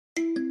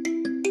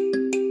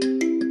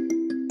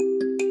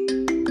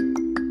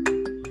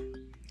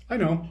I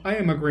know, I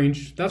am a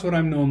Grinch. That's what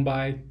I'm known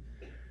by.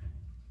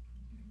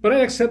 But I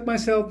accept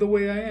myself the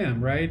way I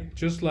am, right?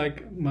 Just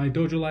like my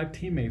Dojo Live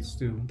teammates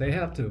do. They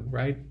have to,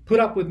 right? Put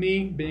up with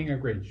me being a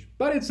Grinch.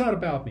 But it's not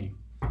about me.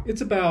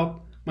 It's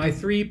about my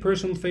three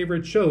personal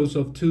favorite shows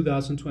of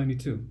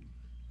 2022.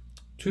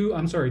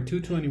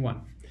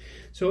 221.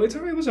 So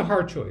it was a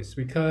hard choice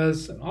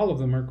because all of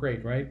them are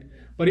great, right?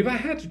 But if I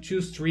had to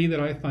choose three that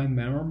I find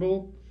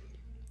memorable,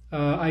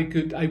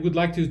 I would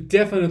like to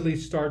definitely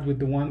start with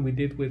the one we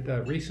did with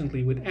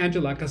recently with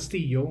Angela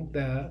Castillo,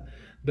 the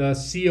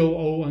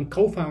COO and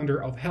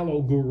co-founder of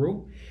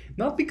HelloGuru.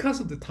 Not because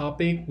of the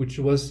topic, which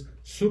was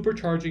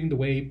supercharging the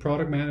way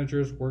product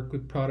managers work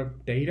with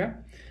product data,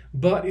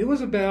 but it was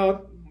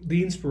about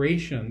the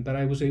inspiration that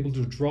I was able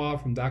to draw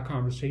from that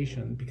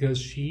conversation, because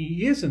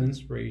she is an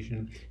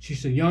inspiration.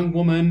 She's a young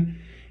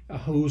woman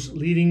who's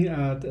leading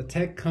a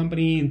tech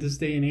company in this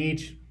day and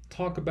age.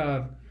 Talk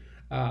about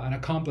an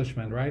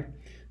accomplishment, right?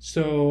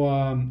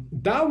 So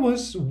that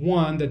was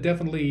one that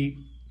definitely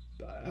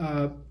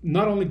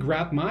not only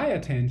grabbed my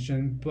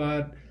attention,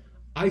 but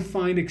I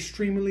find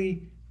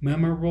extremely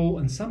memorable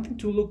and something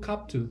to look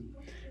up to.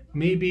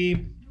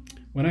 Maybe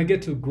when I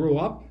get to grow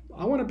up,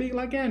 I want to be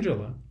like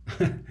Angela.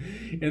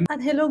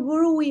 At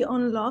HelloGuru, we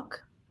unlock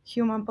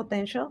human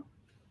potential.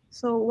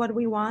 So what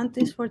we want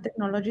is for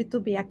technology to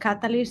be a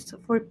catalyst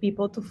for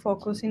people to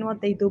focus in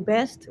what they do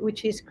best,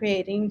 which is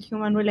creating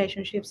human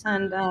relationships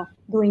and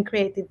doing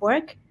creative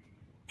work,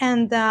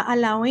 and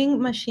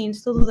allowing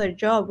machines to do their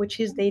job,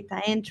 which is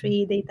data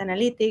entry, data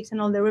analytics,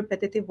 and all the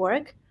repetitive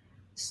work.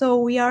 So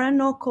we are a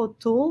no-code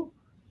tool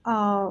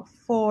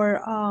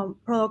for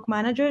product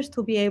managers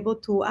to be able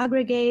to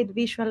aggregate,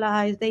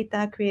 visualize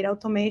data, create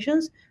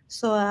automations,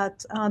 so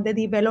that the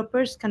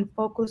developers can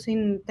focus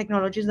in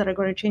technologies that are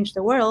going to change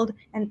the world,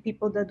 and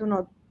people that do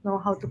not know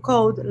how to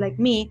code, like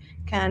me,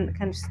 can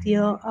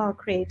still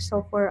create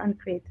software and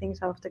create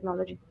things out of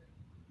technology.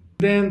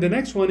 Then the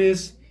next one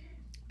is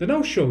the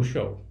no-show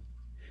show.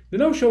 The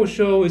no-show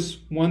show is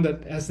one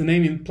that, as the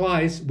name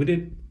implies, we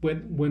did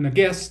when a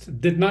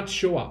guest did not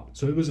show up.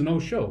 So it was a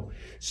no-show.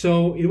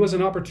 So it was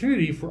an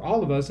opportunity for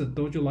all of us at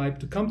dojolive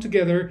to come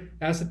together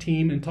as a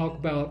team and talk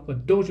about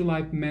what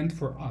dojolive meant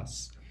for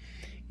us.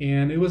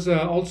 And it was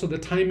also, the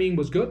timing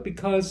was good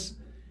because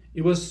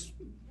it was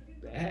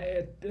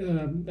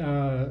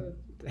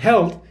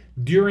held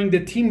during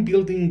the team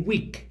building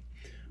week,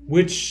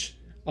 which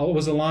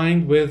was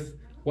aligned with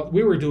what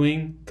we were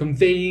doing,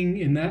 conveying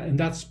in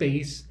that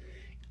space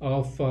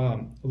of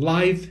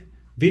live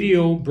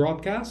video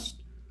broadcast.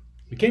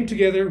 We came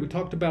together, we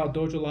talked about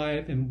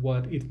dojolive and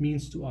what it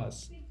means to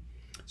us.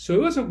 So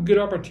it was a good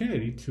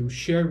opportunity to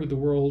share with the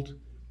world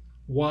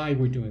why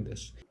we're doing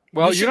this.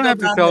 Well, you don't have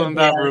to tell them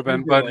that,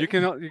 Ruben, but you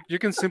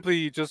can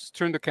simply just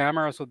turn the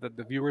camera so that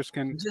the viewers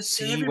can just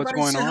see what's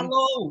going on.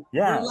 Hello.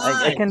 Yeah,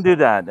 I can do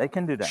that. I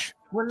can do that.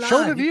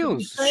 Show the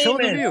views. Show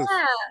the views.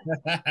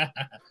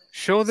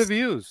 Show the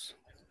views.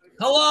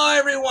 Hello,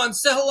 everyone.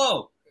 Say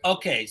hello.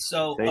 Okay,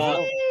 so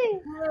hey,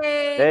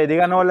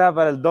 digan hola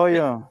para el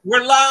dojo.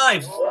 We're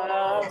live.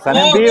 Están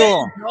en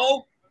vivo.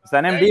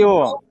 Están en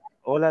vivo.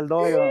 Hola al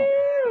dojo.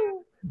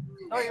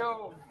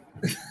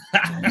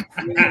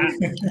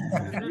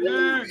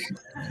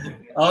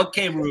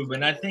 Okay,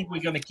 Ruben, I think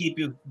we're going to keep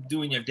you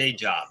doing your day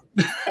job.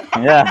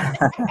 Yeah.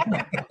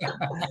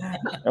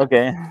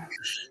 Okay.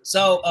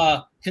 So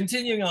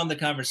continuing on the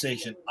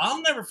conversation,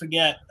 I'll never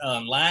forget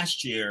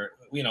last year,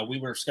 we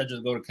were scheduled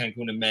to go to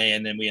Cancun in May,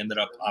 and then we ended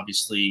up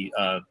obviously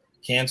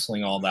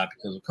canceling all that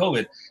because of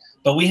COVID.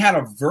 But we had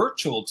a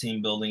virtual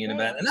team building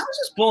event, and I was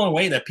just blown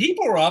away that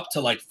people were up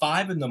to like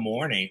 5 in the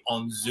morning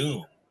on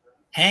Zoom,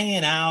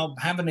 hanging out,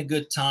 having a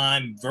good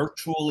time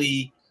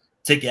virtually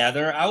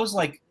together. At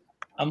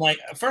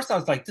first I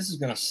was like, this is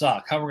going to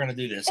suck. How are we going to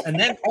do this? And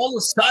then all of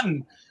a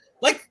sudden,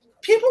 like,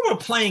 people were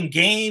playing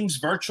games,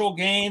 virtual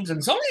games,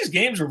 and some of these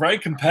games were very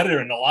competitive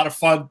and a lot of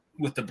fun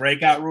with the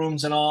breakout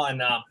rooms and all.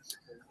 And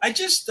I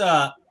just,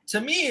 to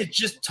me, it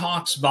just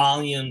talks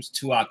volumes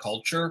to our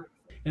culture.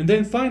 And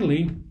then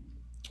finally,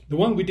 the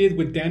one we did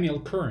with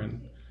Daniel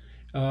Curran,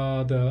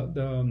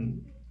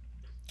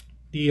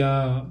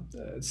 the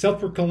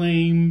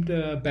self-proclaimed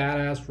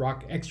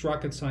badass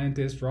ex-rocket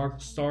scientist,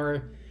 rock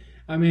star.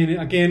 I mean,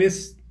 again,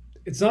 it's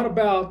not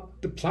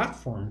about the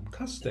platform,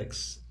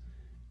 CustEx,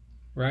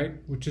 right?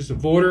 Which is a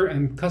voter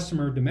and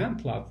customer demand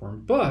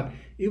platform, but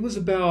it was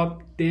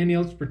about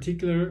Daniel's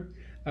particular,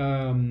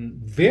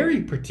 very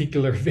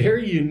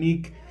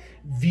unique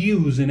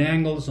views and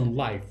angles on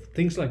life.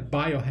 Things like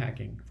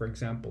biohacking, for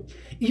example,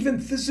 even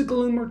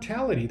physical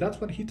immortality. That's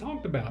what he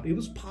talked about. It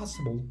was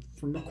possible,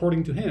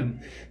 according to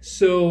him.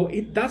 So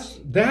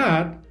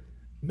that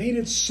made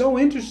it so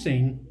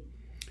interesting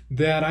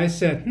that I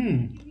said,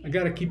 I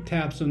got to keep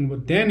tabs on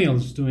what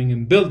Daniel's doing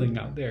and building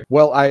out there.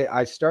 Well,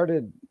 I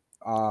started.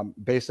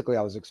 Basically,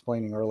 I was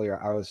explaining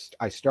earlier,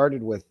 I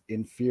started with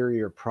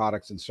inferior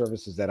products and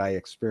services that I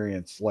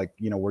experienced. Like,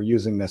 we're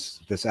using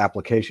this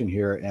application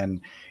here, and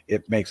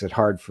it makes it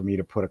hard for me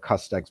to put a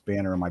CustEx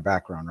banner in my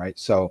background, right?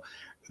 So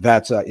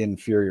that's an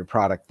inferior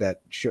product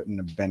that shouldn't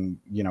have been,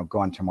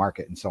 gone to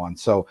market and so on.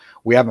 So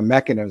we have a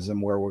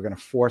mechanism where we're going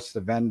to force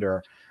the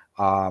vendor,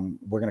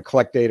 we're going to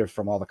collect data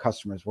from all the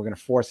customers. We're going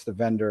to force the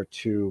vendor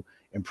to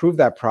improve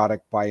that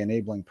product by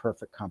enabling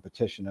perfect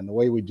competition. And the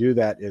way we do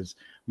that is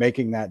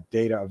making that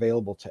data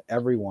available to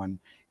everyone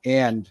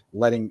and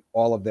letting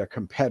all of their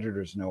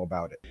competitors know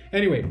about it.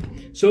 Anyway,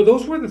 so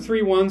those were the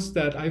 3 ones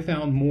that I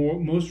found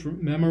most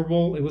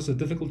memorable. It was a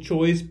difficult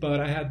choice, but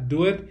I had to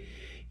do it.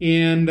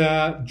 And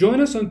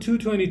join us on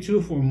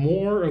 222 for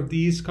more of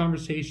these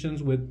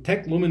conversations with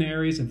tech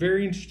luminaries and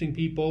very interesting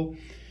people.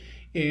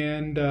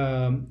 And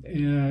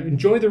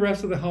enjoy the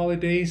rest of the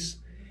holidays.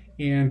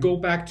 And go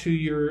back to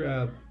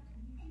your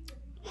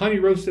honey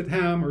roasted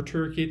ham or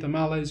turkey,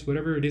 tamales,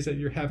 whatever it is that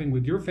you're having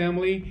with your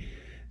family.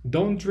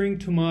 Don't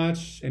drink too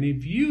much. And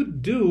if you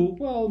do,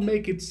 well,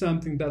 make it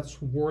something that's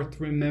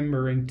worth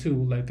remembering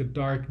too, like a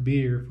dark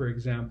beer, for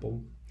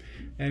example.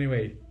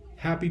 Anyway,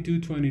 happy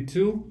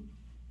 222.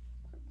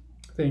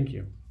 Thank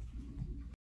you.